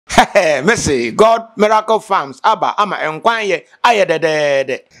Messi, God Miracle Farms, Abba, Ama, and Quanye, I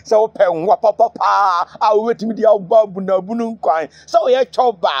de. So pen papa, I wait with your babu quine. So ye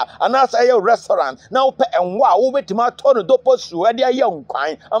chop bar, and I say your restaurant. Now pet and wow, wait my tono doposu, and your young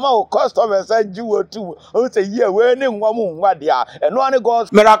quine. I'm our customers said you or two. Oh, say, yeah, we're in one what ya, and one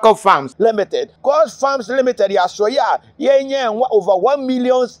God's Miracle Farms Limited. God's Farms Limited, ya so ya, over 1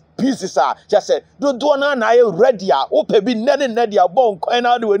 million pieces are just said, do na na ready ya, ope be ned ya bon coin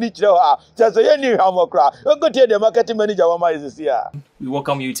out when each just say any hamokra. You go to the marketing manager is here. We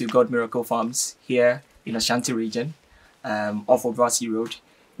welcome you to God Miracle Farms here in Ashanti region, off of Brasi Road.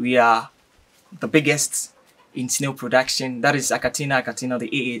 We are the biggest in snail production. That is Akatina, the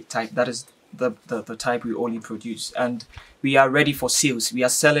AA type. That is the type we only produce. And we are ready for sales. We are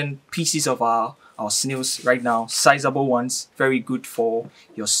selling pieces of our snails right now, sizable ones, very good for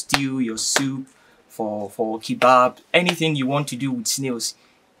your stew, your soup, for kebab, anything you want to do with snails.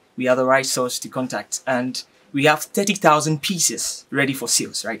 We are the right source to contact, and we have 30,000 pieces ready for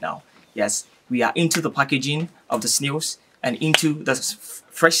sales right now. Yes, we are into the packaging of the snails and into the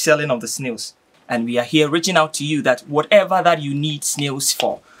fresh selling of the snails, and we are here reaching out to you that whatever that you need snails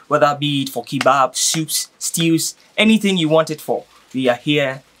for, whether be it for kebab, soups, stews, anything you want it for, we are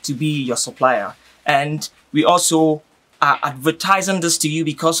here to be your supplier. And we also are advertising this to you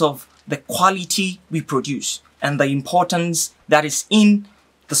because of the quality we produce and the importance that is in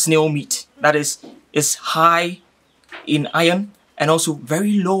the snail meat. That is high in iron and also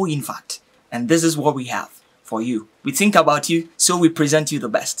very low in fat. And this is what we have for you. We think about you, so we present you the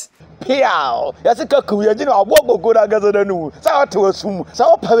best. Piao, that's a cuckoo, you know, I walk go together the new. So to assume,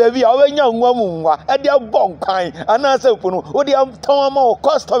 so baby, our young woman, and their bon kind, and I said, what the Tomo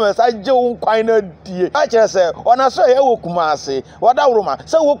customers, I do kind of dear. I just say, when I say Ghana-Kumasi, what our woman,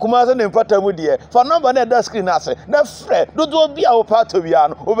 so Ghana-Kumasi and Pata dear, for number that does screen us, the fret, do be our part of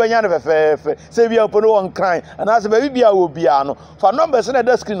Biano, over Yan, say we are one crying, and as a baby, I will be Biano, for numbers and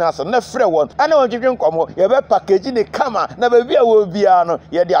the screen us, and the fret one. I know you can come, you have a package in the camera, never be a will be Biano,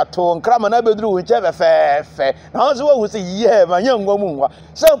 yet they are told. Cram and I be through whichever fair. Now, so we say, yeah, my young woman.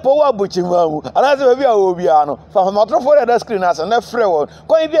 So, poor butching, and as a baby, I will be on. For my for the screen as a left frail.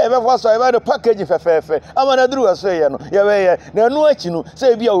 Quite be ever was I buy the package for fair. I'm gonna do a say, yeah, no, no, you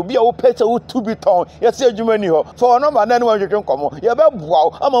say, be a pet to be torn. Yes, you many for a number, then one you can come. Yeah,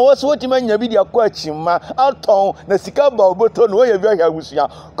 wow, I'm a what's what you mean, you be a question, ma, out town, the Sikaba button, where you was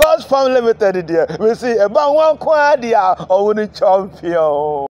young. God's Farm Limited, dear. We see about one quad, or wooden champion.